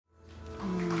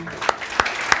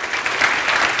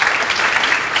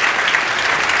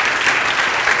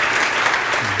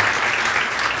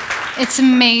It's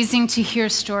amazing to hear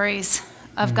stories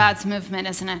of God's movement,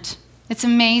 isn't it? It's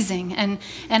amazing. And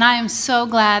I am so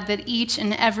glad that each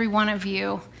and every one of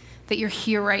you, that you're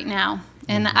here right now.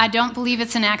 And I don't believe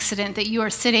it's an accident that you are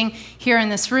sitting here in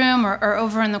this room or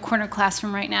over in the corner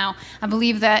classroom right now. I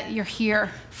believe that you're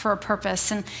here for a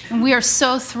purpose. And we are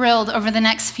so thrilled over the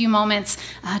next few moments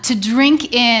to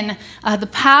drink in the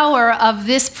power of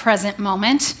this present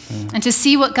moment and to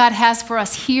see what God has for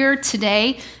us here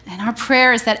today. And our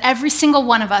prayer is that every single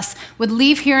one of us would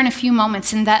leave here in a few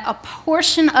moments and that a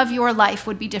portion of your life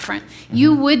would be different.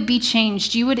 You would be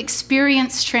changed. You would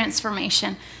experience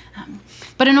transformation.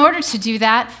 But in order to do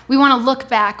that, we want to look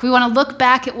back. We want to look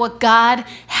back at what God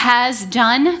has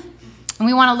done, and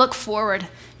we want to look forward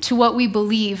to what we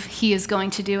believe he is going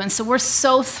to do. And so we're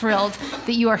so thrilled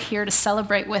that you are here to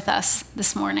celebrate with us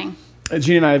this morning.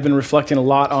 Jeannie and I have been reflecting a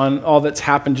lot on all that's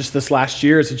happened just this last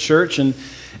year as a church, and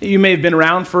you may have been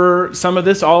around for some of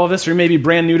this, all of this, or you may be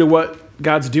brand new to what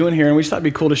God's doing here, and we just thought it'd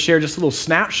be cool to share just little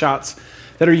snapshots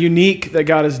that are unique that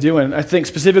God is doing. I think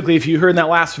specifically if you heard in that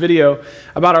last video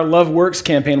about our Love Works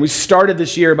campaign, we started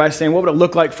this year by saying, what would it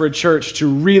look like for a church to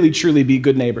really, truly be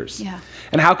good neighbors? Yeah.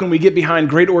 And how can we get behind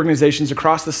great organizations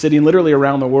across the city and literally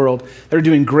around the world that are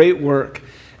doing great work?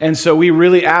 And so we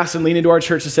really asked and leaned into our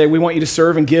church to say, we want you to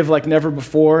serve and give like never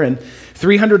before. And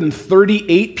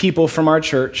 338 people from our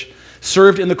church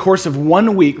served in the course of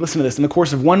 1 week. Listen to this. In the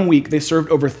course of 1 week, they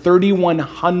served over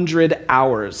 3,100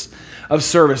 hours of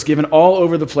service given all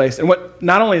over the place. And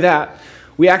not only that,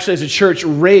 we actually as a church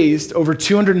raised over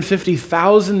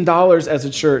 $250,000 as a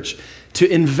church to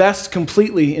invest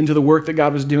completely into the work that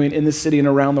God was doing in this city and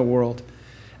around the world.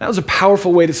 That was a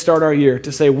powerful way to start our year,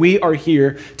 to say we are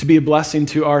here to be a blessing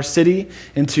to our city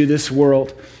and to this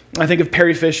world. I think of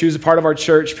Perry Fish, who's a part of our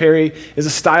church. Perry is a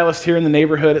stylist here in the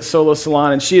neighborhood at Solo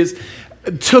Salon, and she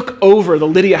took over the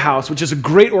Lydia House, which is a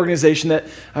great organization that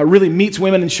really meets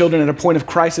women and children at a point of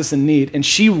crisis and need. And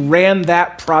she ran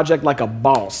that project like a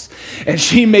boss. And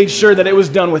she made sure that it was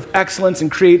done with excellence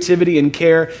and creativity and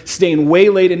care, staying way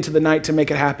late into the night to make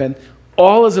it happen,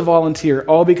 all as a volunteer,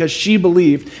 all because she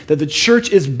believed that the church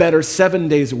is better 7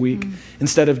 days a week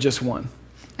instead of just one.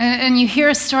 And you hear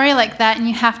a story like that, and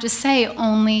you have to say,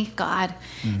 only God.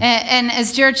 And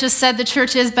as Jared just said, the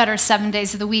church is better 7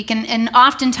 days of the week. And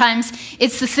oftentimes,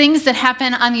 it's the things that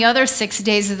happen on the other 6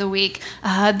 days of the week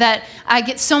that I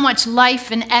get so much life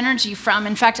and energy from.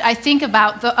 In fact, I think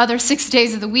about the other 6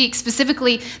 days of the week,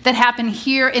 specifically that happen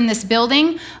here in this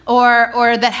building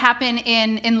or that happen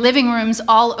in living rooms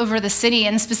all over the city.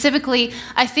 And specifically,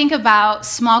 I think about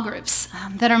small groups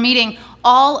that are meeting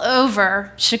all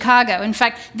over Chicago. In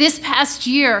fact, this past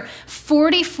year,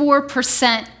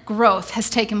 44% growth has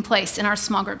taken place in our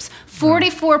small groups.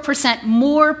 44%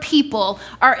 more people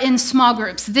are in small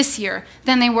groups this year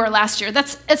than they were last year.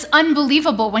 It's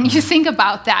unbelievable when you think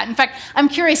about that. In fact, I'm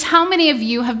curious, how many of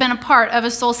you have been a part of a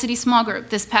Soul City small group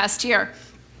this past year?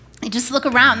 You just look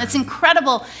around. It's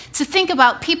incredible to think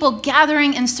about people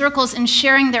gathering in circles and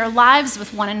sharing their lives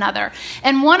with one another.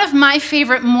 And one of my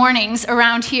favorite mornings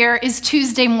around here is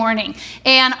Tuesday morning.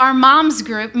 And our moms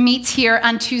group meets here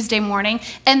on Tuesday morning,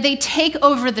 and they take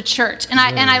over the church. And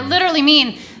I literally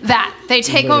mean that. They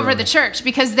take over the church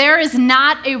because there is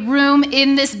not a room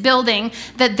in this building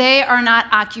that they are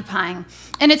not occupying.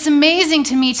 And it's amazing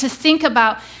to me to think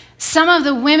about some of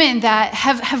the women that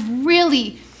have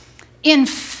really in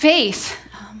faith,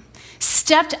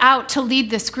 stepped out to lead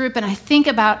this group. And I think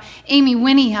about Amy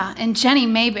Winia and Jenny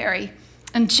Mayberry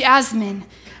and Jasmine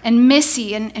and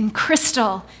Missy and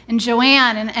Crystal and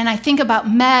Joanne. And I think about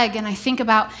Meg and I think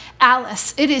about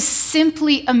Alice. It is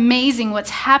simply amazing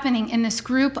what's happening in this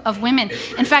group of women.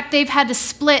 In fact, they've had to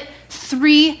split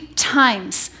 3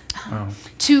 times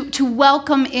to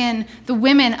welcome in the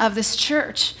women of this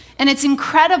church. And it's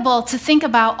incredible to think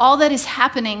about all that is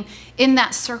happening in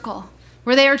that circle,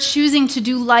 where they are choosing to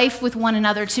do life with one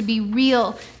another, to be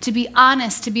real, to be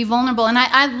honest, to be vulnerable. And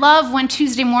I love when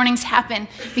Tuesday mornings happen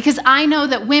because I know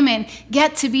that women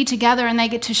get to be together and they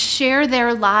get to share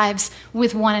their lives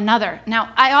with one another.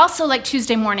 Now, I also like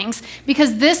Tuesday mornings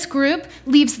because this group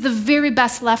leaves the very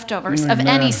best leftovers of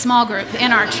any small group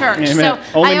in our church. Amen. So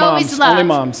Only I moms. always love. Only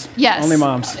moms. Yes. Only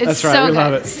moms. It's That's right. So We good.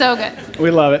 love it. So good. We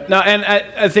love it. Now, and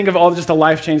I think of all just the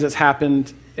life change that's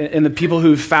happened and the people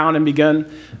who've found and begun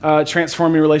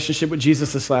transforming a relationship with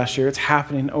Jesus this last year. It's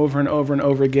happening over and over and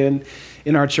over again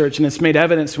in our church. And it's made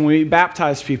evidence when we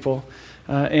baptize people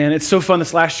And it's so fun.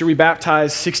 This last year we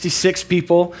baptized 66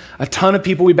 people, a ton of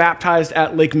people we baptized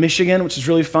at Lake Michigan, which is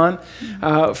really fun.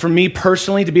 For me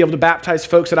personally, to be able to baptize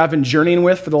folks that I've been journeying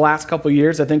with for the last couple of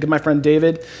years. I think of my friend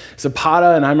David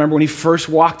Zapata, and I remember when he first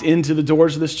walked into the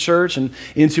doors of this church and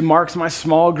into Mark's my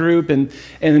small group, and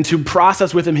to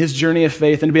process with him his journey of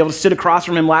faith, and to be able to sit across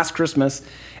from him last Christmas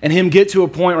and him get to a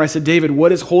point where I said, David,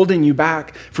 what is holding you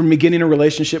back from beginning a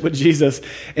relationship with Jesus?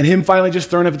 And him finally just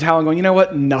throwing up a towel and going, you know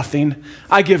what? Nothing.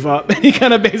 I give up. And he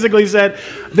kind of basically said,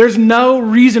 there's no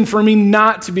reason for me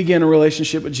not to begin a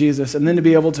relationship with Jesus. And then to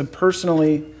be able to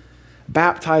personally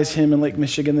baptize him in Lake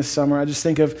Michigan this summer, I just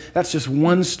think of, that's just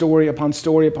one story upon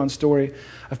story upon story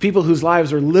of people whose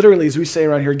lives are literally, as we say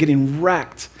around here, getting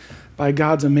wrecked by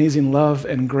God's amazing love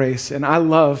and grace. And I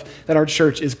love that our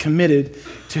church is committed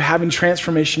to having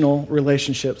transformational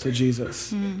relationships with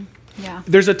Jesus. Yeah.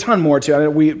 There's a ton more to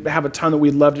it. We have a ton that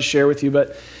we'd love to share with you,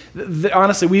 but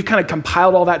honestly, we've kind of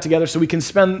compiled all that together so we can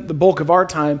spend the bulk of our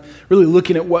time really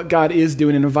looking at what God is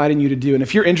doing and inviting you to do. And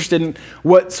if you're interested in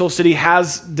what Soul City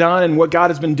has done and what God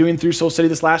has been doing through Soul City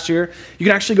this last year, you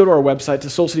can actually go to our website, to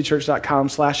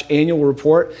soulcitychurch.com/annual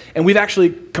report. And we've actually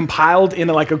compiled in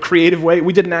a creative way.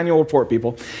 We did an annual report,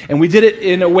 people. And we did it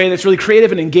in a way that's really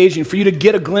creative and engaging for you to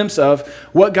get a glimpse of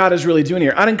what God is really doing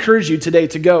here. I'd encourage you today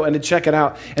to go and to check it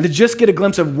out and to just get a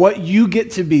glimpse of what you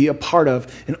get to be a part of,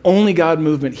 an Only God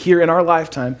movement here in our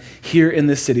lifetime, here in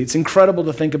this city. It's incredible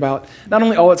to think about not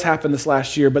only all that's happened this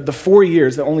last year, but the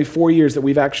only 4 years that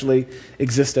we've actually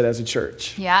existed as a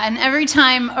church. Yeah, and every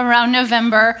time around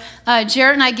November,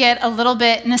 Jarrett and I get a little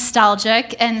bit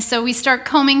nostalgic, and so we start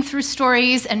combing through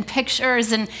stories and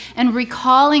pictures and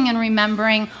recalling and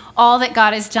remembering all that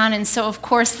God has done. And so, of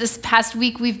course, this past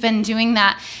week we've been doing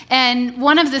that. And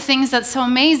one of the things that's so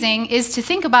amazing is to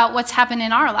think about what's happened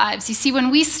in our lives. You see, when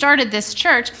we started this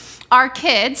church, our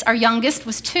kids, our youngest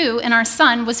was 2 and our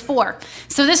son was 4.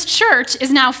 So this church is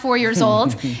now 4 years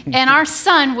old and our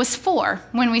son was 4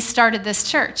 when we started this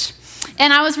church.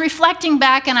 And I was reflecting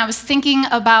back and I was thinking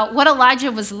about what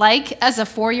Elijah was like as a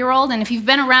 4-year-old. And if you've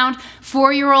been around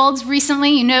 4-year-olds recently,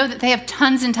 you know that they have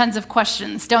tons and tons of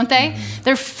questions, don't they? Mm-hmm.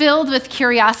 They're filled with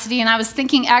curiosity. And I was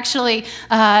thinking actually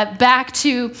back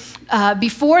to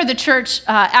before the church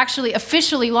actually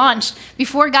officially launched,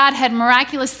 before God had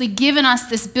miraculously given us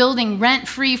this building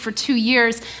rent-free for 2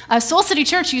 years, Soul City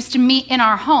Church used to meet in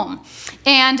our home.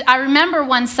 And I remember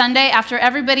one Sunday after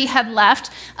everybody had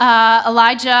left,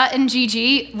 Elijah and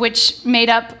Gigi, which made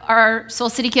up our Soul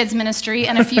City Kids ministry,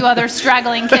 and a few other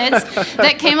straggling kids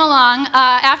that came along.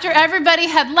 After everybody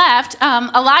had left,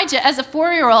 Elijah, as a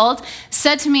 4-year-old,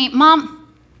 said to me, "Mom,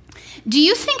 do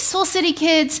you think Soul City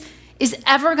Kids is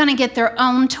ever going to get their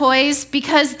own toys?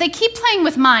 Because they keep playing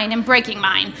with mine and breaking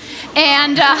mine."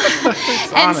 And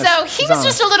so he was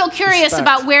just a little curious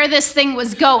about where this thing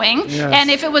was going,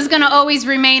 and if it was going to always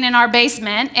remain in our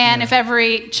basement, and if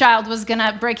every child was going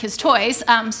to break his toys.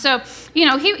 So, you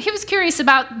know, he was curious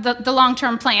about the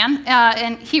long-term plan,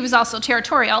 and he was also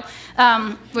territorial,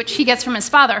 which he gets from his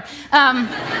father.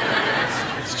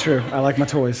 It's true. I like my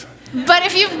toys. But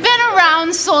if you've been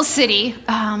around Soul City,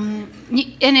 and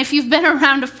if you've been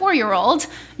around a 4-year-old,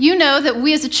 you know that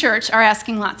we as a church are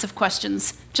asking lots of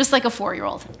questions, just like a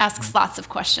 4-year-old asks lots of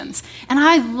questions. And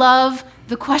I love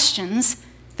the questions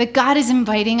that God is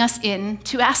inviting us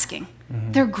into asking.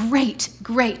 Mm-hmm. They're great,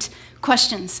 great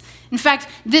questions. In fact,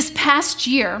 this past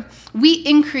year, we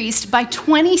increased by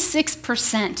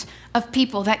 26% of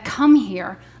people that come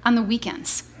here on the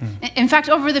weekends. In fact,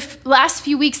 over the last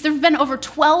few weeks, there have been over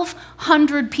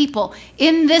 1,200 people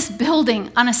in this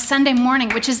building on a Sunday morning,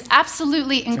 which is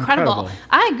absolutely incredible.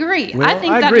 I agree. Will, I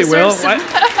think that deserves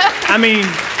I mean,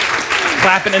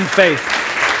 clapping in faith.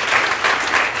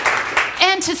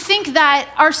 And to think that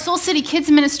our Soul City Kids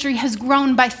ministry has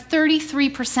grown by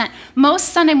 33%. Most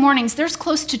Sunday mornings, there's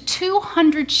close to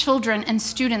 200 children and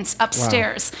students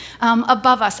upstairs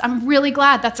above us. I'm really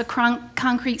glad that's a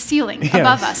concrete ceiling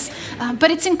above us.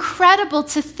 But it's incredible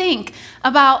to think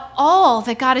about all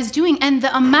that God is doing and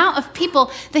the amount of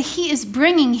people that he is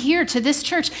bringing here to this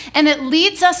church. And it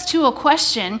leads us to a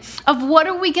question of what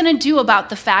are we going to do about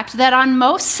the fact that on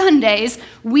most Sundays,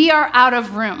 we are out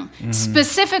of room,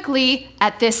 specifically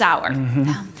at this hour.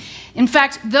 In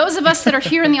fact, those of us that are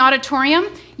here in the auditorium,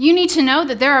 you need to know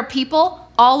that there are people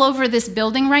all over this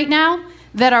building right now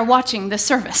that are watching this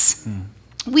service.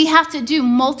 We have to do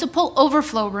multiple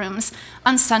overflow rooms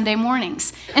on Sunday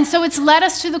mornings. And so it's led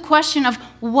us to the question of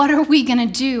what are we going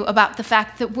to do about the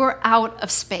fact that we're out of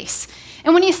space?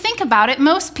 And when you think about it,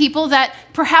 most people that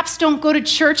perhaps don't go to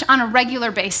church on a regular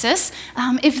basis,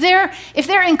 if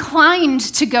they're inclined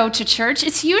to go to church,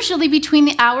 it's usually between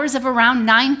the hours of around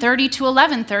 9:30 to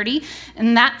 11:30,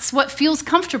 and that's what feels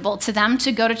comfortable to them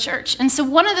to go to church. And so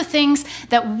one of the things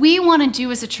that we want to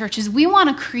do as a church is we want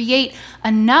to create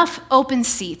enough open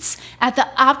seats at the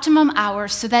optimum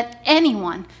hours so that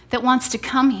anyone that wants to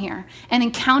come here and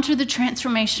encounter the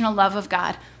transformational love of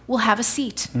God will have a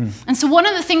seat. And so one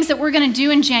of the things that we're going to do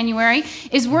in January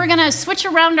is we're going to switch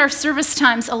around our service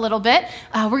times a little bit.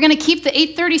 We're going to keep the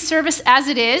 8:30 service as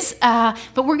it is,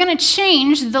 but we're going to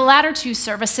change the latter two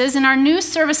services, and our new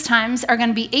service times are going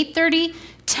to be 8:30,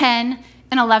 10,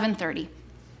 and 11:30.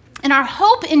 And our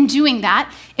hope in doing that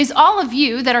is all of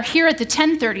you that are here at the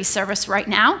 10:30 service right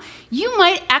now, you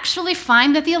might actually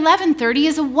find that the 11:30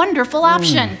 is a wonderful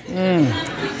option.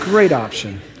 Great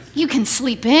option. You can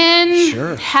sleep in,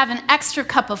 Sure. have an extra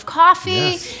cup of coffee,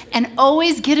 Yes. and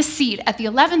always get a seat at the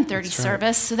 11:30 That's right.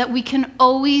 service so that we can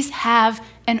always have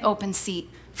an open seat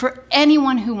for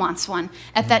anyone who wants one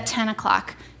at that 10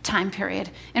 o'clock time period.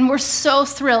 And we're so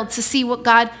thrilled to see what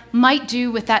God might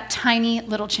do with that tiny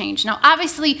little change. Now,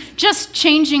 obviously, just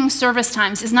changing service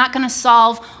times is not going to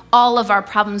solve all of our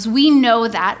problems. We know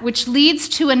that, which leads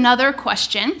to another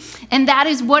question, and that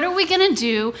is, what are we going to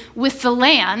do with the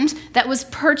land that was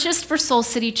purchased for Soul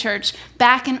City Church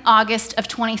back in August of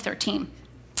 2013?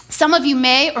 Some of you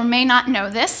may or may not know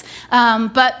this,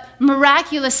 but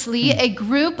miraculously, a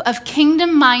group of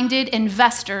kingdom-minded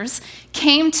investors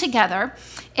came together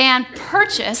and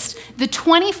purchased the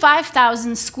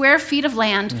 25,000 square feet of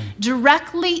land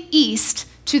directly east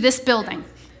to this building.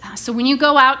 So when you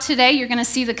go out today, you're going to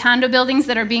see the condo buildings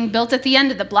that are being built at the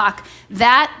end of the block.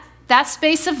 That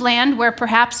space of land where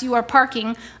perhaps you are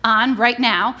parking on right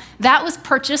now, that was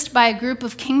purchased by a group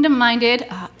of kingdom-minded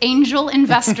angel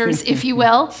investors, if you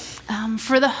will,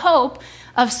 for the hope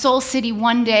of Soul City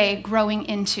one day growing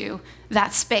into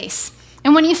that space.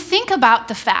 And when you think about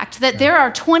the fact that there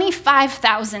are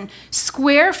 25,000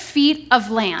 square feet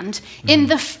of land in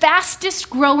the fastest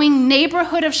growing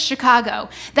neighborhood of Chicago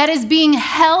that is being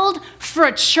held for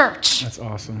a church. That's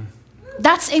awesome.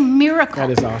 That's a miracle. That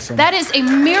is awesome. That is a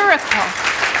miracle.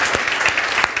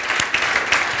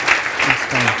 That's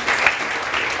fun.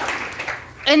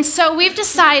 And so we've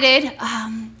decided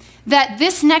that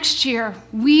this next year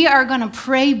we are going to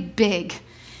pray big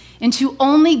into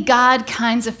only God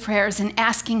kinds of prayers and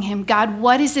asking him, God,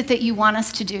 what is it that you want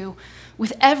us to do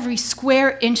with every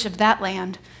square inch of that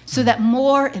land so that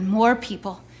more and more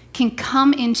people can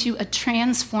come into a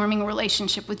transforming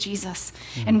relationship with Jesus.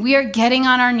 And we are getting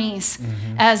on our knees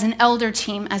as an elder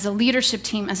team, as a leadership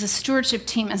team, as a stewardship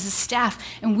team, as a staff,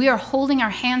 and we are holding our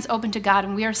hands open to God,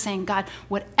 and we are saying, God,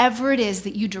 whatever it is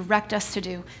that you direct us to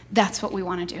do, that's what we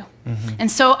want to do. And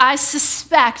so I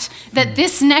suspect that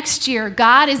this next year,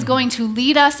 God is going to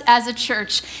lead us as a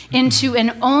church into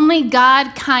an only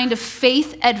God kind of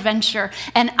faith adventure.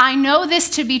 And I know this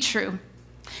to be true,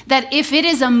 that if it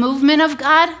is a movement of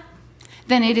God,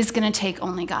 then it is going to take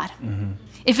only God.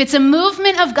 If it's a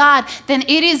movement of God, then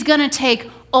it is going to take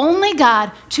only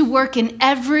God to work in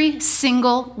every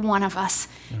single one of us.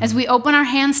 As we open our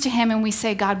hands to him and we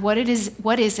say, God, what is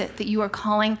it that you are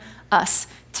calling us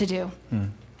to do?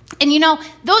 And you know,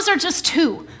 those are just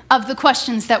two of the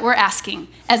questions that we're asking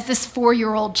as this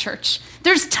 4-year-old church.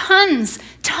 There's tons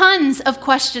of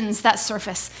questions that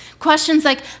surface. Questions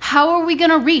like, how are we going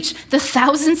to reach the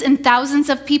thousands and thousands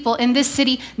of people in this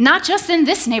city, not just in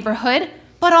this neighborhood,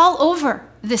 but all over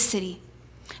this city?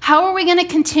 How are we going to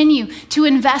continue to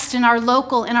invest in our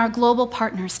local and our global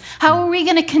partners? How are we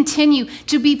going to continue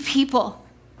to be people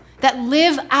that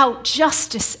live out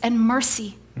justice and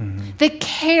mercy, that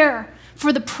care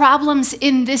for the problems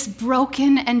in this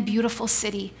broken and beautiful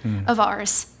city of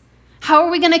ours? How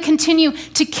are we going to continue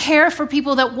to care for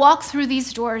people that walk through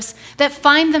these doors, that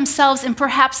find themselves in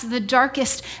perhaps the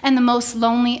darkest and the most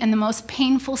lonely and the most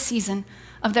painful season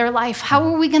of their life? How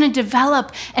are we going to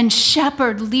develop and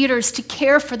shepherd leaders to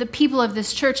care for the people of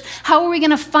this church? How are we going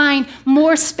to find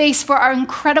more space for our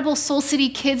incredible Soul City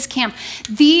Kids Camp?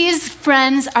 These,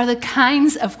 friends, are the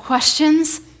kinds of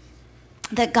questions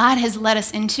that God has led us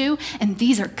into, and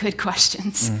these are good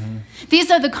questions.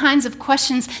 These are the kinds of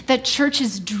questions that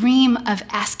churches dream of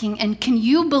asking, and can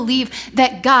you believe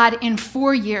that God in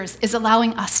 4 years is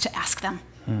allowing us to ask them?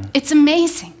 It's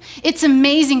amazing. It's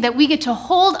amazing that we get to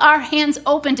hold our hands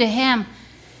open to him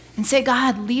and say,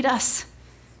 God, lead us,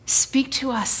 speak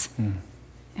to us,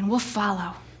 and we'll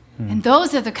follow. And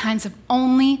those are the kinds of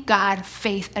only God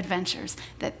faith adventures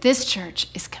that this church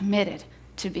is committed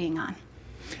to being on.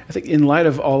 I think in light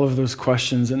of all of those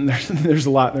questions, and there's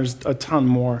a ton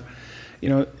more,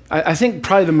 I think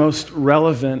probably the most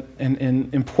relevant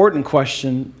and important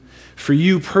question for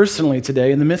you personally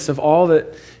today, in the midst of all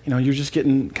that, you're just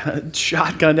getting kind of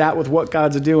shotgunned at with what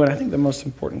God's doing, I think the most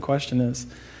important question is,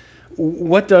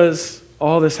 what does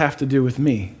all this have to do with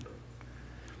me?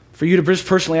 For you to just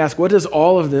personally ask, what does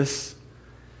all of this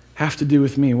have to do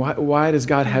with me? Why does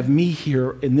God have me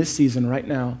here in this season right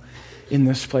now in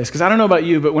this place? Because I don't know about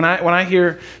you, but when I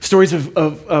hear stories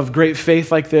of great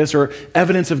faith like this or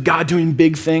evidence of God doing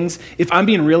big things, if I'm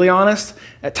being really honest,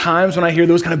 at times when I hear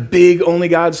those kind of big only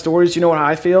God stories, you know what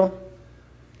I feel?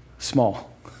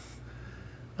 Small.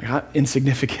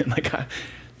 Insignificant.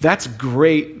 That's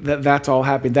great that's all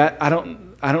happening. I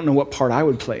don't know what part I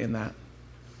would play in that.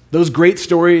 Those great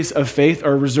stories of faith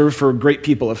are reserved for great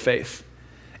people of faith.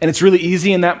 And it's really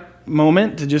easy in that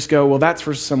moment to just go, well, that's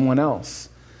for someone else.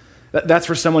 That's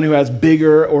for someone who has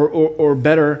bigger or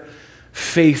better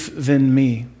faith than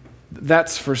me.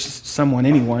 That's for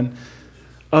anyone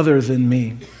other than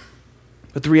me.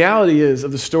 But the reality is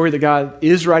of the story that God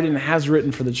is writing and has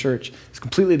written for the church is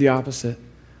completely the opposite.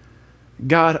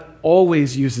 God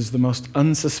always uses the most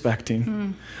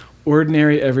unsuspecting,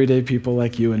 ordinary, everyday people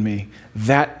like you and me.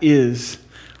 That is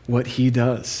what he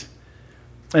does.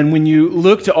 And when you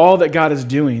look to all that God is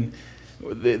doing,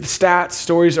 the stats,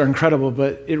 stories are incredible,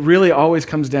 but it really always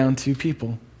comes down to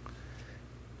people.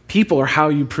 People are how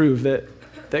you prove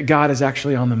that God is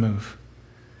actually on the move.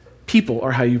 People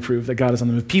are how you prove that God is on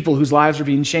the move. People whose lives are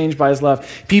being changed by his love.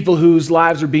 People whose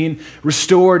lives are being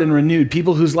restored and renewed.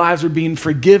 People whose lives are being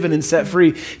forgiven and set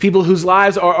free. People whose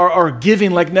lives are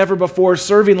giving like never before,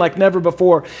 serving like never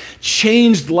before.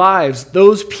 Changed lives.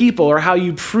 Those people are how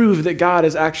you prove that God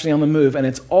is actually on the move. And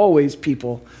it's always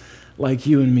people like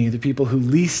you and me, the people who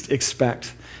least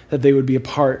expect that they would be a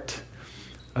part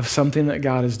of something that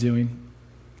God is doing.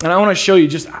 And I want to show you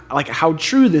just like how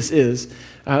true this is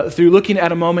through looking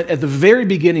at a moment at the very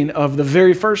beginning of the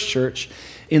very first church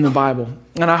in the Bible.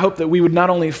 And I hope that we would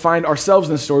not only find ourselves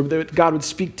in the story, but that God would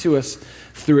speak to us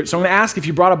through it. So I'm going to ask if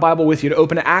you brought a Bible with you to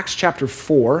open to Acts chapter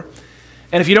 4.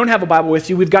 And if you don't have a Bible with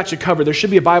you, we've got you covered. There should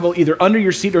be a Bible either under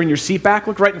your seat or in your seat back.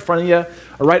 Look right in front of you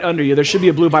or right under you. There should be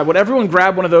a blue Bible. Would everyone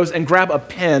grab one of those and grab a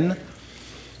pen?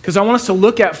 Because I want us to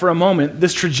look at for a moment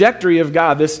this trajectory of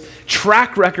God, this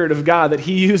track record of God that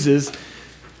he uses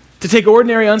to take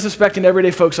ordinary, unsuspecting,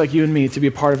 everyday folks like you and me to be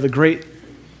a part of the great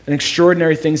and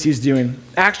extraordinary things he's doing.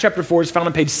 Acts chapter 4 is found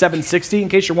on page 760. In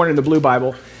case you're wondering the blue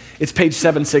Bible, it's page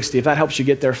 760, if that helps you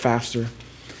get there faster.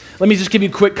 Let me just give you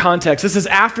quick context. This is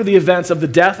after the events of the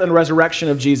death and resurrection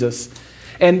of Jesus.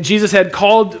 And Jesus had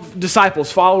called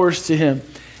disciples, followers to him.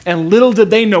 And little did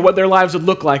they know what their lives would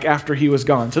look like after he was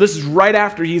gone. So this is right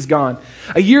after he's gone.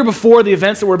 A year before the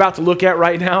events that we're about to look at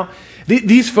right now,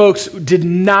 these folks did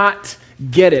not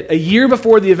get it. A year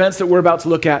before the events that we're about to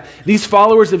look at, these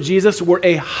followers of Jesus were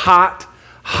a hot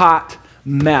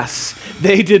mess.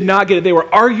 They did not get it. They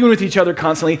were arguing with each other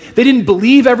constantly. They didn't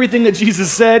believe everything that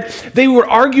Jesus said. They were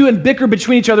arguing and bicker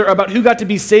between each other about who got to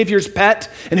be Savior's pet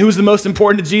and who was the most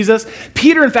important to Jesus.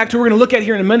 Peter, in fact, who we're going to look at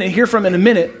here in a minute and hear from in a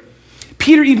minute,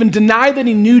 Peter even denied that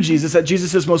he knew Jesus at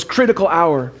Jesus' most critical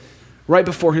hour, right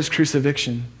before his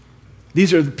crucifixion.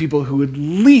 These are the people who would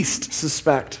least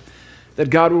suspect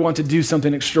that God would want to do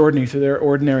something extraordinary through their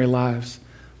ordinary lives.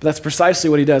 But that's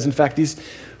precisely what he does. In fact, these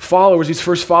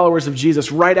first followers of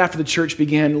Jesus, right after the church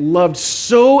began, loved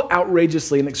so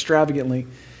outrageously and extravagantly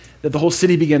that the whole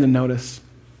city began to notice.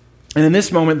 And in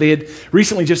this moment, they had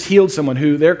recently just healed someone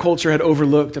who their culture had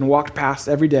overlooked and walked past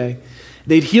every day.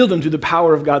 They'd healed him through the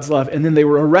power of God's love, and then they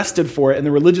were arrested for it, and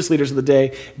the religious leaders of the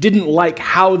day didn't like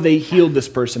how they healed this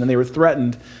person, and they were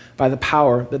threatened by the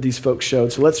power that these folks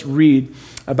showed. So let's read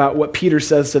about what Peter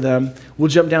says to them. We'll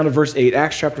jump down to verse 8.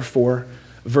 Acts chapter 4,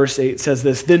 verse 8 says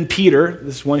this. Then Peter,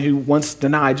 this one who once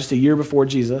denied just a year before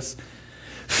Jesus,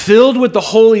 filled with the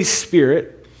Holy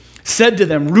Spirit, said to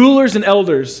them, rulers and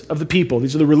elders of the people,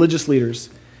 these are the religious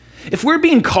leaders, if we're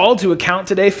being called to account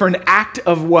today for an act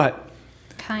of what?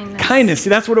 Kindness. See,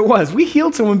 that's what it was. We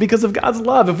healed someone because of God's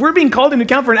love. If we're being called into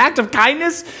account for an act of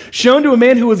kindness shown to a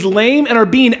man who was lame and are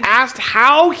being asked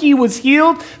how he was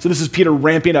healed. So this is Peter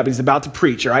ramping up. He's about to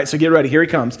preach, all right? So get ready. Here he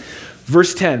comes.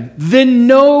 Verse 10. Then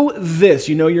know this.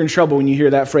 You know you're in trouble when you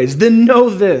hear that phrase. Then know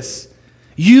this.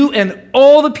 You and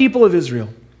all the people of Israel.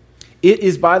 It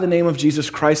is by the name of Jesus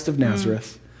Christ of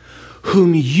Nazareth,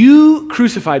 whom you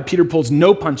crucified. Peter pulls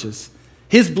no punches.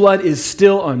 His blood is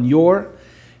still on your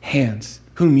hands.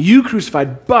 whom you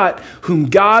crucified, but whom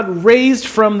God raised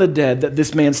from the dead, that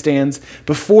this man stands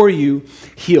before you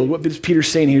healed. What is Peter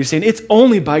saying here? He's saying it's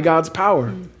only by God's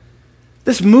power.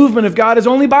 This movement of God is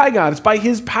only by God. It's by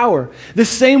his power. This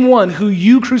same one who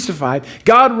you crucified,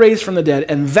 God raised from the dead,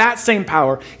 and that same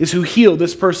power is who healed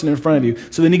this person in front of you.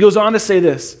 So then he goes on to say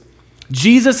this: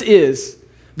 Jesus is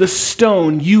the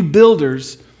stone you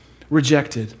builders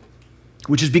rejected,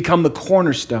 which has become the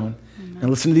cornerstone. Now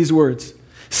listen to these words.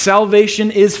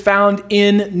 Salvation is found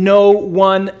in no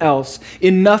one else,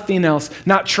 in nothing else,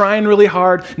 not trying really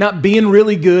hard, not being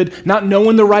really good, not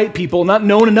knowing the right people, not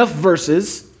knowing enough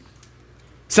verses.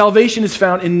 Salvation is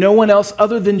found in no one else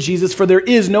other than Jesus, for there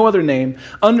is no other name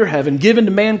under heaven given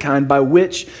to mankind by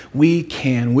which we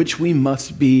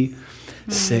must be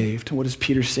saved. What is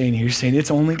Peter saying here? He's saying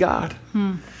it's only God.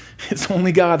 It's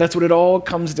only God. That's what it all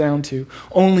comes down to.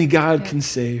 Only God can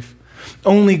save.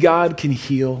 Only God can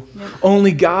heal.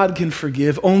 Only God can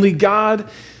forgive. Only God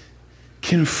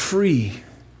can free.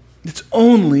 It's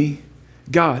only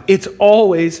God. It's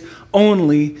always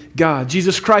only God.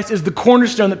 Jesus Christ is the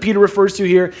cornerstone that Peter refers to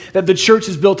here, that the church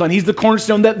is built on. He's the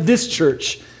cornerstone that this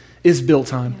church is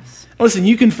built on. Yes. Listen,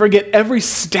 you can forget every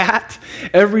stat,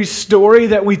 every story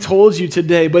that we told you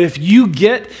today, but if you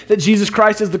get that Jesus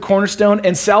Christ is the cornerstone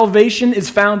and salvation is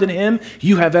found in him,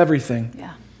 you have everything.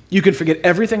 Yeah. You can forget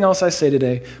everything else I say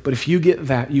today, but if you get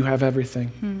that, you have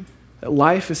everything. That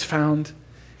life is found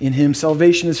in him.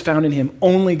 Salvation is found in him.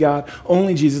 Only God,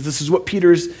 only Jesus. This is what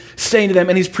Peter's saying to them,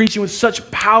 and he's preaching with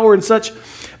such power and such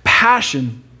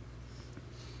passion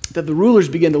that the rulers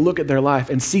begin to look at their life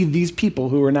and see these people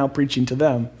who are now preaching to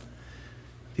them,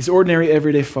 these ordinary,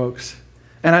 everyday folks.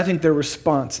 And I think their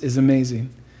response is amazing.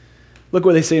 Look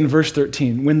what they say in verse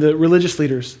 13. When the religious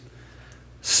leaders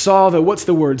saw the, what's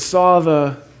the word? Saw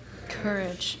the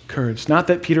courage. Courage. Not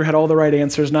that Peter had all the right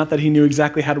answers, not that he knew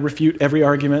exactly how to refute every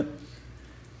argument.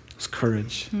 It was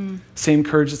courage. Same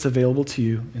courage that's available to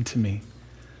you and to me.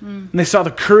 And they saw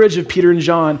the courage of Peter and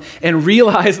John and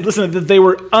realized, listen, that they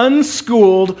were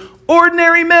unschooled,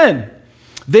 ordinary men.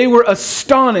 They were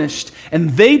astonished,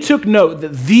 and they took note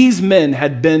that these men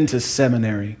had been to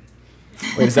seminary.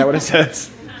 Wait, is that what it says?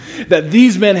 That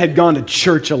these men had gone to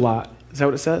church a lot. Is that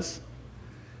what it says?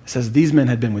 It says these men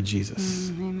had been with Jesus.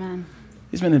 Amen.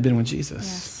 These men had been with Jesus.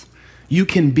 Yes. You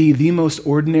can be the most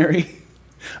ordinary,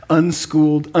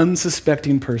 unschooled,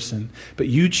 unsuspecting person, but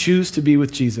you choose to be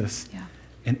with Jesus,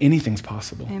 and anything's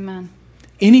possible. Amen.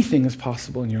 Anything is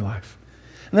possible in your life.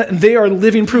 And they are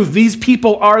living proof. These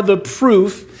people are the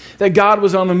proof that God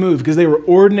was on the move because they were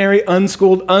ordinary,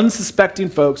 unschooled, unsuspecting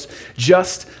folks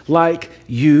just like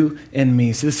you and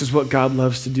me. So this is what God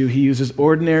loves to do. He uses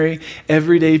ordinary,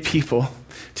 everyday people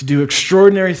to do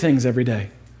extraordinary things every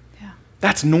day. Yeah.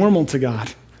 That's normal to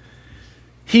God.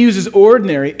 He uses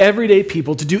ordinary, everyday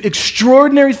people to do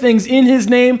extraordinary things in his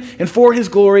name and for his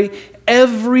glory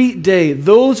every day.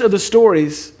 Those are the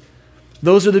stories.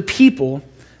 Those are the people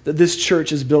that this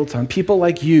church is built on. People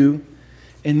like you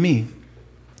and me.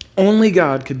 Only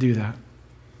God could do that.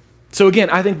 So again,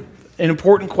 I think an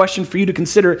important question for you to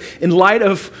consider in light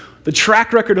of the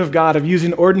track record of God of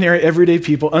using ordinary, everyday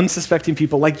people, unsuspecting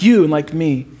people like you and like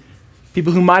me,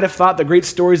 people who might have thought the great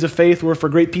stories of faith were for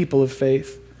great people of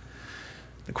faith.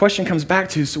 The question comes back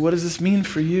to, so what does this mean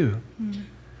for you?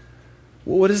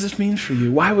 Well, what does this mean for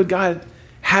you? Why would God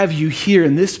have you here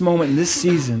in this moment, in this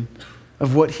season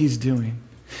of what he's doing?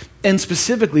 And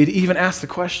specifically to even ask the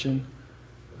question,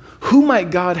 who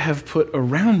might God have put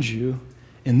around you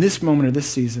in this moment or this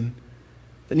season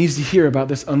that needs to hear about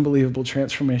this unbelievable,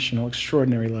 transformational,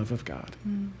 extraordinary love of God?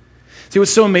 See,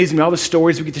 what's so amazing, all the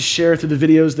stories we get to share through the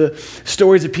videos, the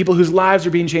stories of people whose lives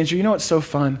are being changed. You know what's so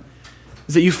fun?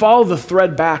 Is that you follow the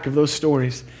thread back of those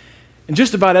stories. And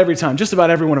just about every time, just about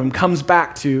every one of them comes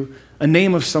back to a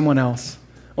name of someone else.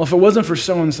 Well, if it wasn't for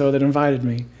so-and-so that invited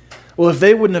me, well, if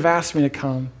they wouldn't have asked me to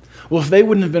come, well, if they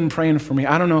wouldn't have been praying for me,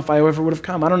 I don't know if I ever would have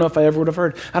come. I don't know if I ever would have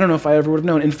heard. I don't know if I ever would have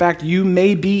known. In fact, you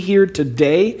may be here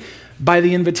today by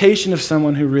the invitation of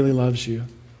someone who really loves you.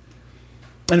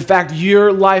 In fact,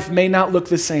 your life may not look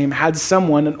the same had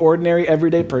someone, an ordinary,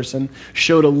 everyday person,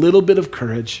 showed a little bit of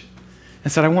courage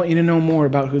and said, I want you to know more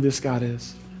about who this God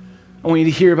is. I want you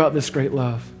to hear about this great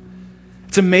love.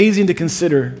 It's amazing to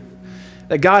consider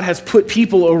that God has put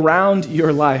people around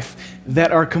your life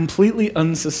that are completely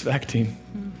unsuspecting,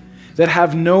 that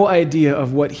have no idea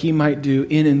of what he might do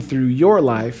in and through your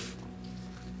life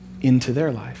into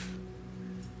their life.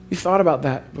 You thought about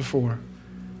that before?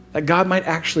 That God might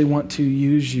actually want to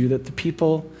use you, that the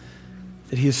people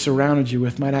that he has surrounded you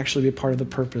with might actually be a part of the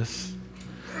purpose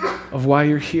of why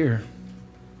you're here.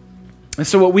 And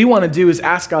so what we want to do is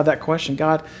ask God that question.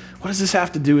 God, What does this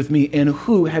have to do with me? And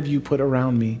who have you put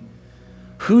around me?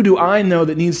 Who do I know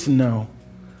that needs to know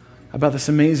about this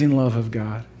amazing love of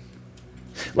God?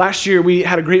 Last year, we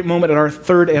had a great moment at our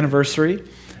 3rd anniversary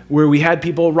where we had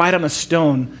people write on a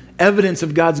stone evidence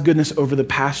of God's goodness over the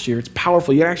past year. It's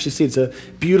powerful. You can actually see it's a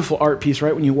beautiful art piece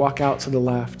right when you walk out to the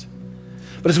left.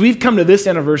 But as we've come to this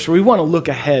anniversary, we want to look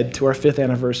ahead to our 5th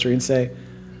anniversary and say,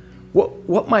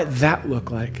 what might that look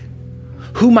like?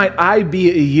 Who might I be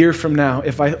a year from now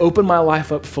if I open my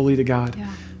life up fully to God,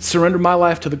 surrender my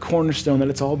life to the cornerstone that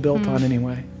it's all built on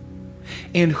anyway?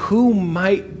 And who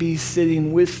might be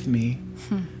sitting with me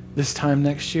this time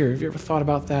next year? Have you ever thought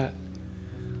about that?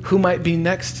 Who might be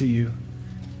next to you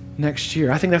next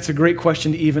year? I think that's a great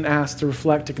question to even ask, to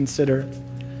reflect, to consider.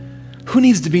 Who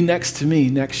needs to be next to me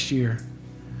next year?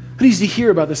 Who needs to hear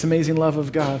about this amazing love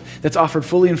of God that's offered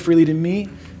fully and freely to me,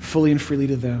 fully and freely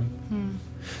to them?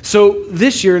 So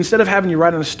this year, instead of having you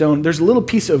write on a stone, there's a little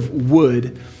piece of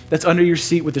wood that's under your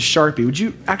seat with a Sharpie. Would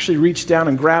you actually reach down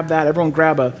and grab that? Everyone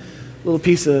grab a little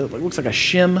piece of, it looks like a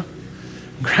shim.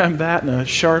 Grab that and a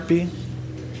Sharpie.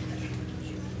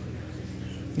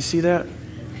 You see that?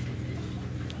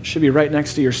 It should be right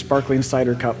next to your sparkling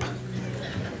cider cup.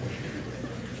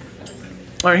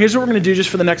 All right, here's what we're going to do just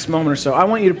for the next moment or so. I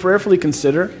want you to prayerfully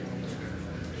consider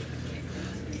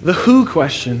the who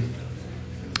question.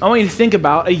 I want you to think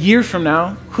about a year from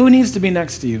now, who needs to be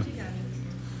next to you?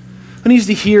 Who needs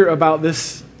to hear about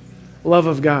this love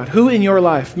of God? Who in your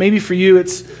life? Maybe for you,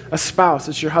 it's a spouse,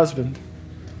 it's your husband,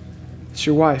 it's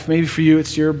your wife. Maybe for you,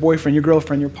 it's your boyfriend, your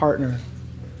girlfriend, your partner.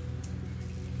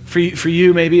 For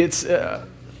you, maybe it's a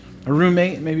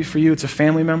roommate. Maybe for you, it's a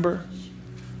family member.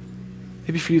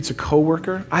 Maybe for you, it's a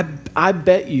coworker. I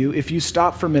bet you, if you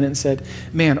stopped for a minute and said,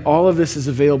 man, all of this is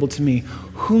available to me,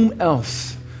 whom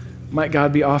else might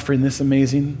God be offering this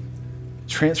amazing,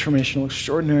 transformational,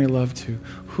 extraordinary love to?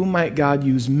 Who might God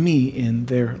use me in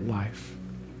their life?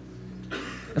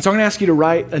 And so I'm going to ask you to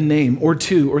write a name or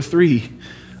 2 or 3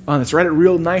 on this. Write it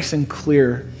real nice and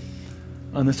clear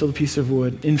on this little piece of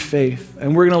wood in faith.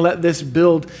 And we're going to let this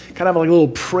build kind of like a little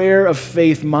prayer of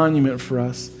faith monument for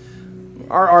us.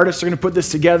 Our artists are going to put this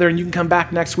together, and you can come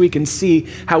back next week and see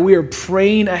how we are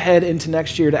praying ahead into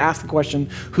next year to ask the question,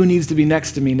 who needs to be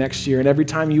next to me next year? And every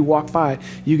time you walk by,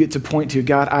 you get to point to,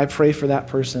 God, I pray for that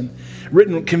person.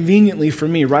 Written conveniently for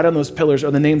me, right on those pillars,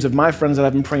 are the names of my friends that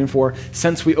I've been praying for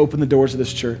since we opened the doors of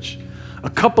this church. A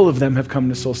couple of them have come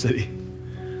to Soul City.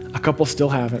 A couple still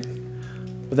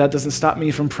haven't. But that doesn't stop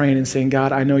me from praying and saying,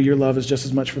 God, I know your love is just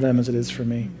as much for them as it is for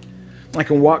me. I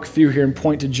can walk through here and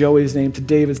point to Joey's name, to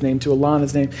David's name, to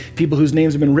Alana's name, people whose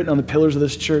names have been written on the pillars of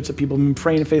this church that people have been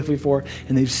praying faithfully for,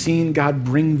 and they've seen God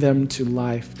bring them to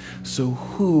life. So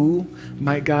who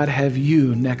might God have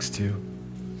you next to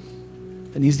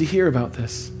that needs to hear about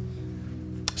this?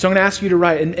 So I'm going to ask you to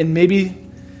write, and maybe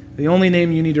the only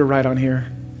name you need to write on here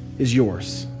is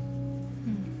yours.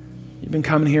 You've been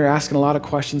coming here asking a lot of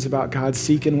questions about God,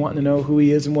 seeking, wanting to know who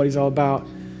he is and what he's all about.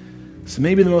 So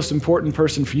maybe the most important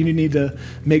person for you to need to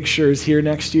make sure is here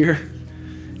next year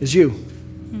is you.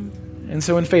 And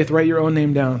so in faith, write your own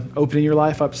name down, opening your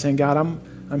life up, saying, God,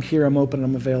 I'm here, I'm open,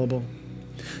 I'm available.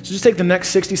 So just take the next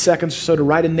 60 seconds or so to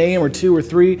write a name or 2 or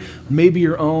 3, or maybe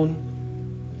your own,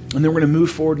 and then we're going to move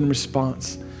forward in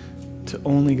response to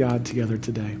only God together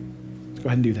today. Let's go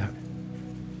ahead and do that.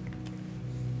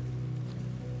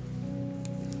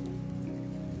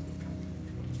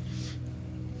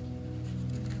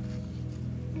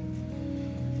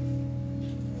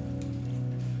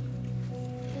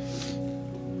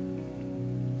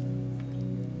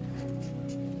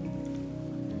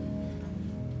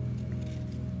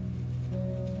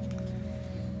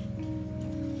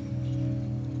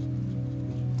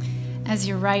 As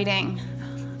you're writing,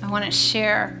 I want to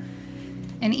share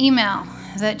an email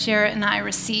that Jarrett and I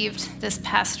received this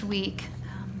past week.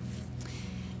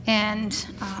 And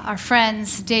our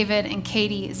friends, David and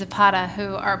Katie Zapata,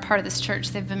 who are part of this church,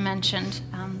 they've been mentioned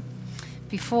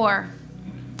before.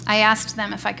 I asked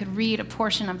them if I could read a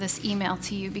portion of this email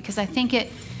to you because I think it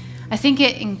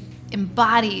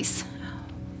embodies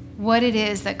what it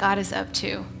is that God is up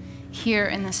to here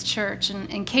in this church.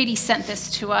 And Katie sent this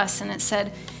to us, and it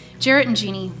said, Jarrett and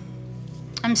Jeannie,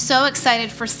 I'm so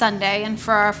excited for Sunday and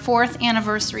for our 4th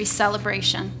anniversary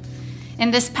celebration.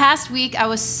 And this past week, I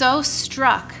was so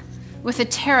struck with a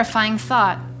terrifying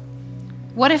thought.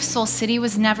 What if Soul City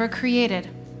was never created?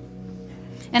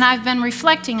 And I've been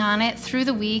reflecting on it through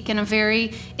the week in a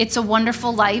very It's a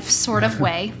Wonderful Life sort of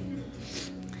way.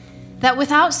 That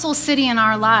without Soul City in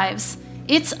our lives,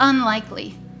 it's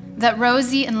unlikely that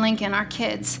Rosie and Lincoln, our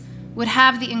kids, would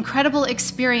have the incredible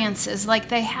experiences like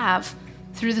they have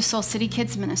through the Soul City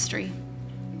Kids Ministry.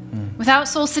 Without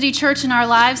Soul City Church in our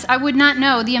lives, I would not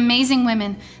know the amazing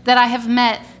women that I have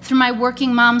met through my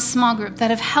Working Moms small group that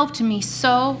have helped me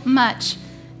so much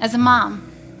as a mom.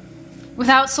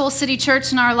 Without Soul City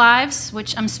Church in our lives,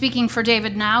 which I'm speaking for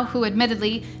David now, who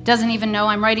admittedly doesn't even know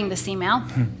I'm writing this email,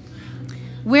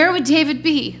 where would David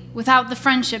be without the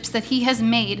friendships that he has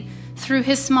made through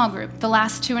his small group the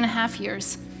last 2.5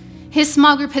 years? His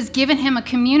small group has given him a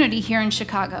community here in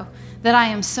Chicago that I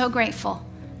am so grateful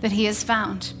that he has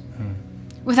found.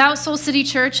 Without Soul City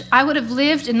Church, I would have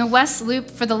lived in the West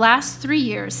Loop for the last 3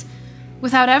 years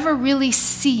without ever really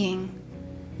seeing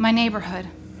my neighborhood.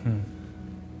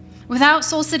 Without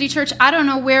Soul City Church, I don't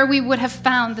know where we would have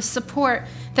found the support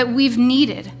that we've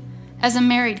needed as a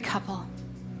married couple.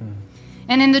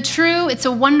 And in the true, It's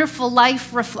a Wonderful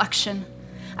Life reflection,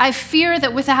 I fear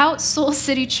that without Soul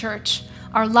City Church,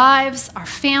 our lives, our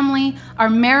family, our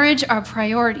marriage, our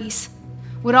priorities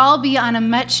would all be on a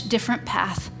much different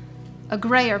path, a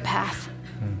grayer path.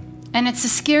 And it's a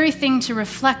scary thing to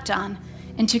reflect on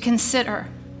and to consider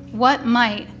what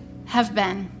might have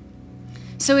been.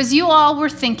 So as you all were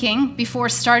thinking before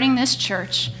starting this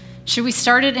church, should we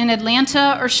start it in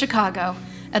Atlanta or Chicago?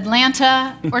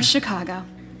 Atlanta or Chicago?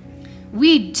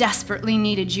 We desperately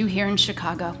needed you here in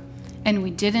Chicago, and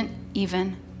we didn't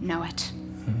even know it.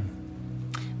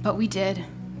 But we did.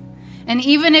 And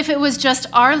even if it was just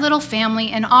our little family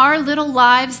and our little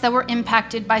lives that were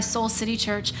impacted by Soul City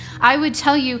Church, I would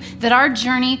tell you that our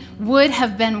journey would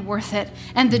have been worth it.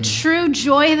 And the true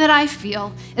joy that I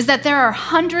feel is that there are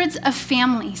hundreds of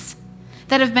families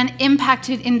that have been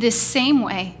impacted in this same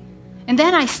way. And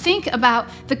then I think about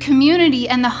the community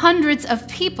and the hundreds of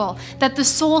people that the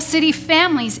Soul City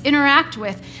families interact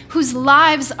with, whose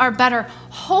lives are better.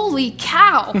 Holy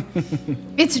cow.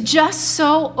 It's just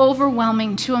so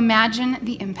overwhelming to imagine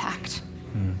the impact.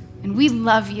 And we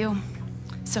love you.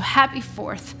 So happy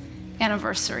 4th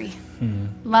anniversary.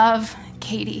 Love,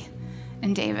 Katie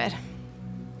and David.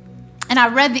 And I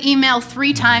read the email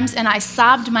 3 times and I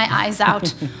sobbed my eyes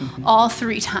out all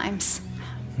 3 times.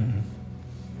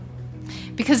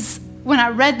 Because when I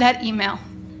read that email,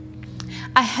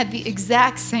 I had the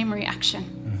exact same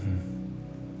reaction.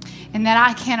 And that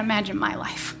I can't imagine my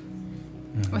life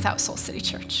without Soul City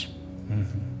Church.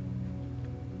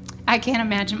 I can't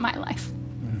imagine my life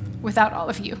without all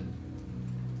of you.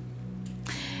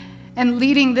 And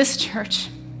leading this church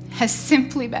has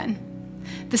simply been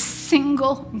the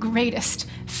single greatest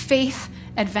faith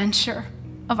adventure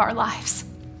of our lives.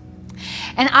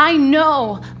 And I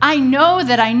know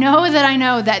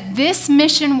that this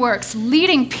mission works,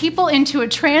 leading people into a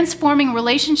transforming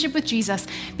relationship with Jesus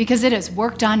because it has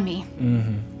worked on me.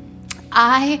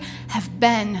 I have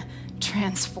been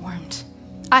transformed.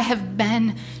 I have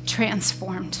been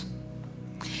transformed.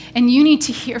 And you need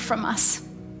to hear from us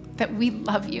that we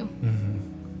love you.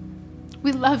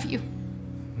 We love you.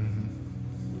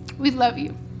 We love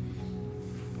you.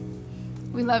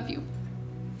 We love you.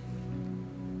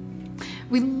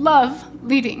 We love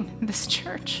leading this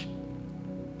church.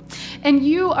 And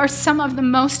you are some of the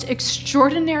most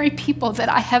extraordinary people that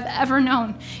I have ever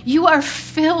known. You are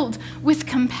filled with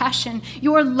compassion.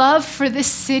 Your love for this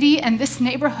city and this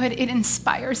neighborhood, it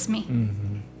inspires me.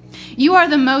 You are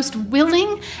the most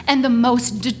willing and the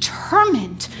most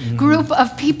determined group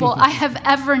of people I have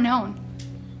ever known.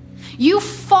 You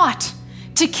fought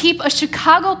to keep a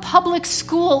Chicago public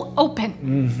school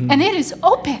open, and it is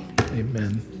open.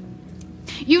 Amen.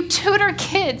 You tutor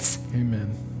kids.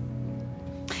 Amen.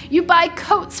 You buy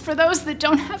coats for those that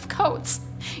don't have coats.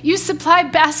 You supply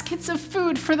baskets of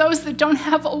food for those that don't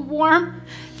have a warm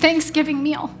Thanksgiving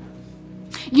meal.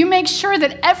 You make sure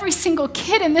that every single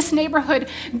kid in this neighborhood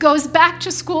goes back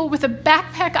to school with a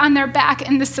backpack on their back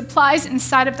and the supplies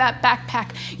inside of that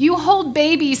backpack. You hold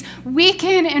babies week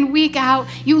in and week out.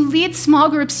 You lead small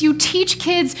groups. You teach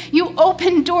kids. You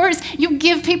open doors. You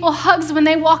give people hugs when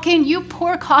they walk in. You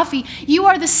pour coffee. You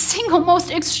are the single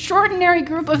most extraordinary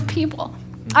group of people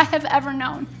I have ever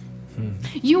known.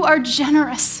 You are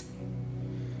generous.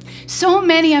 So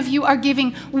many of you are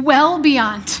giving well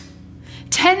beyond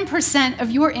 10% of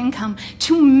your income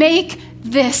to make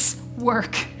this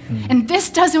work. And this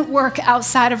doesn't work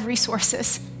outside of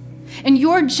resources. And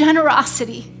your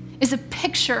generosity is a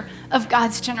picture of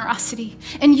God's generosity.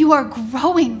 And you are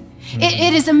growing.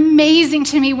 It is amazing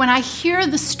to me when I hear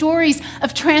the stories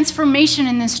of transformation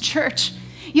in this church.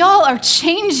 Y'all are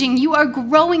changing. You are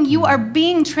growing. You are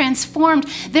being transformed.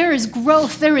 There is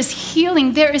growth. There is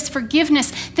healing. There is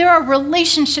forgiveness. There are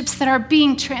relationships that are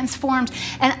being transformed.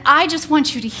 And I just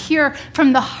want you to hear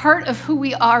from the heart of who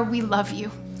we are. We love you.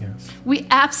 Yes. We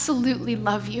absolutely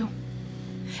love you.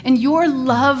 And your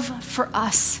love for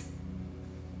us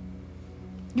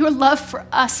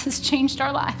has changed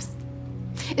our lives,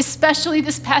 especially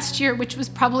this past year, which was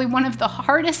probably one of the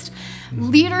hardest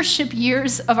leadership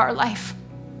years of our life.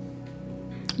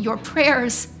 Your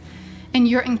prayers and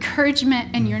your encouragement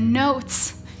and your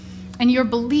notes and your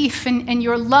belief and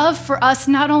your love for us,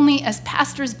 not only as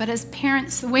pastors, but as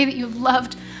parents, the way that you've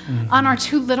loved on our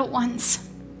two little ones.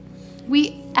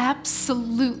 We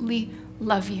absolutely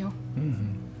love you.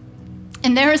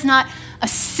 And there is not a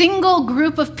single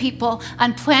group of people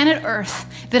on planet Earth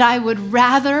that I would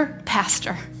rather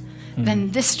pastor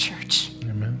than this church.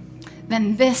 Amen.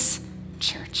 Than this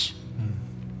church.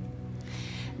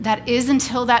 That is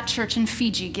until that church in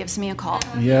Fiji gives me a call.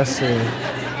 Yes,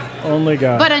 sir. Only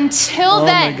God. But until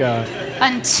then, God.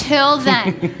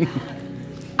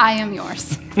 I am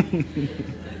yours.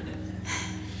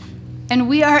 And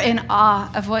we are in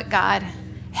awe of what God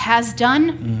has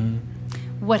done,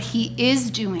 what he is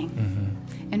doing,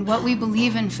 and what we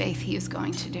believe in faith he is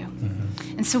going to do.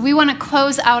 And so we want to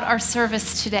close out our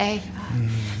service today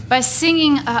by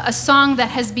singing a song that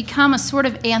has become a sort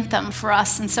of anthem for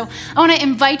us. And so I want to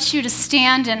invite you to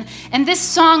stand. And this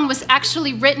song was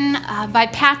actually written by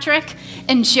Patrick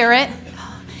and Jarrett.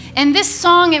 And this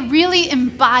song, it really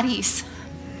embodies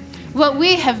what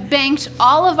we have banked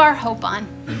all of our hope on.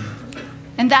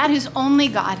 And that is only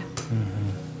God.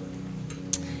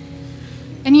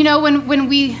 And you know, when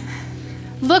we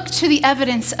look to the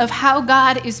evidence of how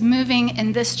God is moving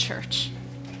in this church,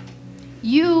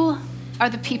 you are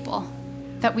the people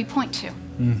that we point to.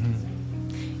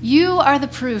 You are the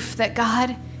proof that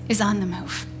God is on the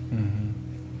move.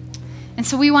 And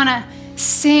so we want to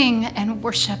sing and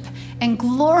worship and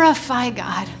glorify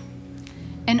God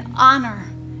and honor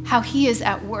how he is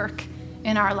at work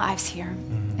in our lives here.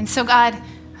 And so God,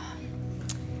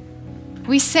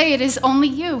 we say it is only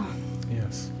you.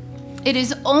 Yes. It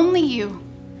is only you.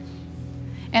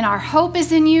 And our hope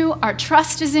is in you, our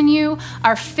trust is in you,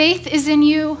 our faith is in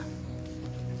you.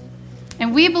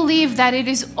 And we believe that it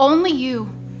is only you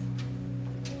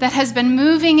that has been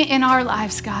moving in our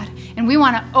lives, God. And we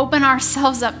want to open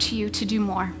ourselves up to you to do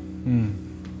more.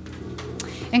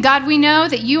 And God, we know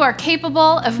that you are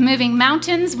capable of moving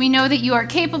mountains. We know that you are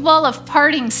capable of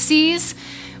parting seas.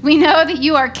 We know that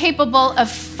you are capable of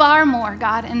far more,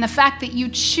 God. And the fact that you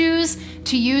choose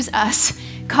to use us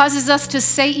causes us to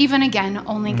say even again,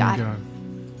 only God.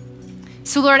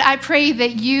 So Lord, I pray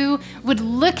that you would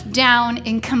look down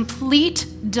in complete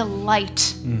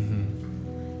delight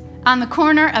on the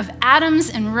corner of Adams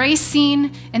and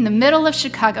Racine in the middle of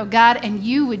Chicago, God, and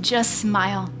you would just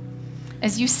smile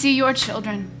as you see your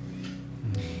children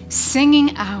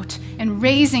singing out and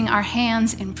raising our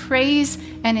hands in praise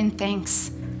and in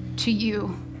thanks to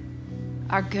you,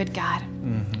 our good God.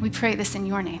 We pray this in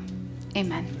your name.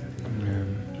 Amen.